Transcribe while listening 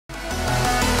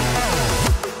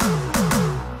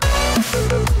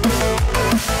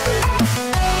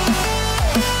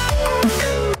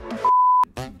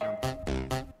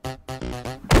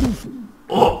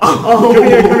Oh,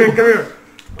 come here.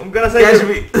 I'm gonna save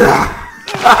you.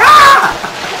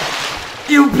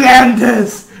 You planned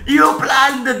this. You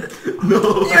planned it.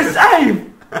 No. You're safe.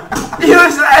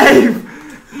 You're safe.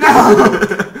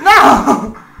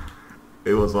 No.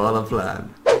 It was all a plan.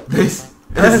 This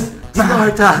is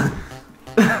Sparta.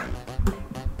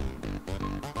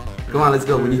 Come on, let's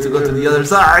go. We need to go to the other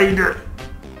side.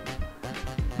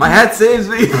 My hat saves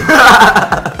me.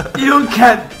 You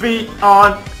can't be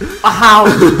on a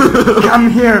house. Come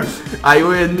here. I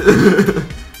win.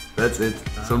 That's it.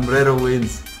 Sombrero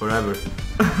wins forever.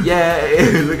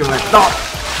 Yay! Look at my Stop.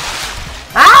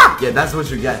 Ah! Yeah, that's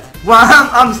what you get. Well,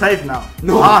 I'm safe now.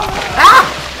 No. Yes.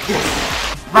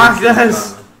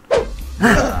 Marcus.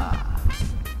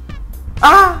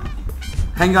 Ah!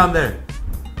 Hang on there.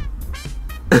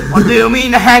 What do you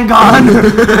mean, hang on?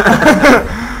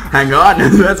 Hang on.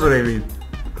 That's what I mean.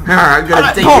 I'm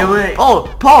gonna take you away. Pull.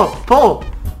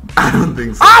 I don't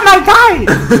think so. Ah, my guy!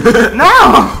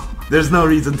 No! There's no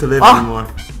reason to live anymore.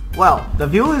 Well, the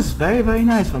view is very, very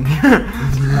nice from here.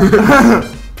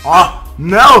 Oh,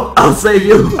 no! I'll save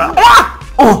you. Ah!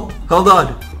 Oh! Hold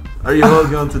on. Are you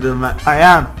holding on to the mat? I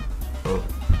am. Oh.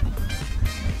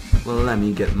 Well, let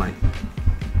me get mine.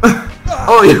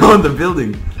 Oh, you're on the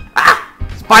building.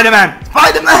 Spider-Man!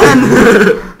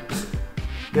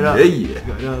 Get up. Yeah.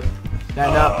 Get up.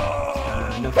 Stand up.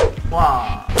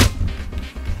 Wow.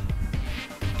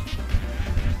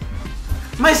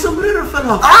 My sombrero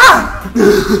fell off. Ah!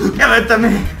 Give it to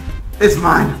me. It's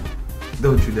mine.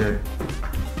 Don't you dare.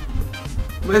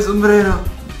 My sombrero.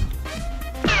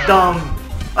 Dumb.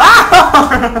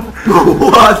 Ah!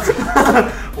 What?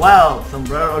 Wow,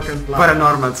 sombrero can fly. But a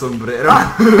normal sombrero.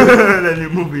 The new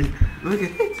movie. Look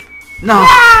at it. No.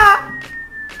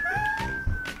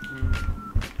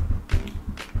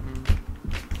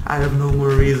 I have no more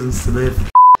reasons to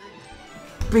live.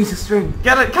 Piece of string.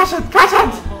 Get it, catch it!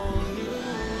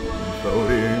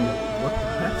 Floating. What the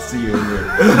heck? See you in there.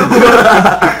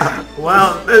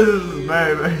 Well, this is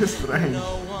very, very strange.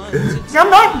 Come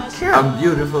back here. I'm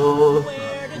beautiful.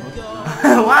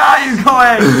 Where are you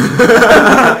going?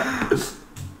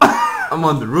 I'm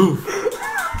on the roof.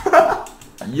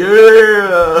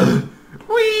 Yeah.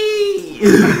 Whee.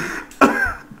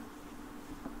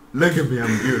 Look at me,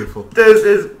 I'm beautiful. This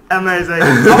is amazing.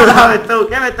 I want to have it too.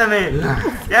 Give it to me.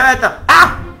 Give it to.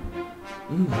 Ah!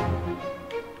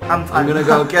 I'm fine. I'm gonna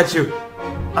go catch you.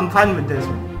 I'm fine with this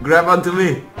one. Grab onto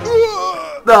me.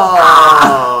 No.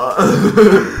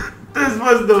 This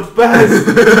was the best.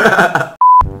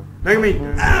 Look at me.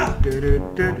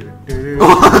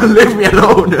 Leave me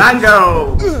alone.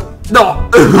 Tango. No.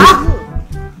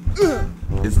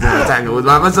 It's not a tango with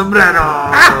my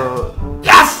sombrero.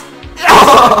 Yes.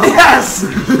 Yes.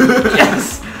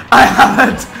 Yes. I have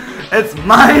it. It's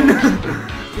mine.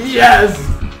 Yes.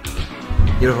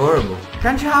 You're horrible.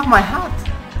 Can't you have my hat?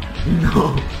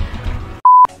 No.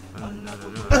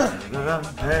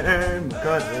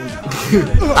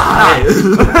 Ah.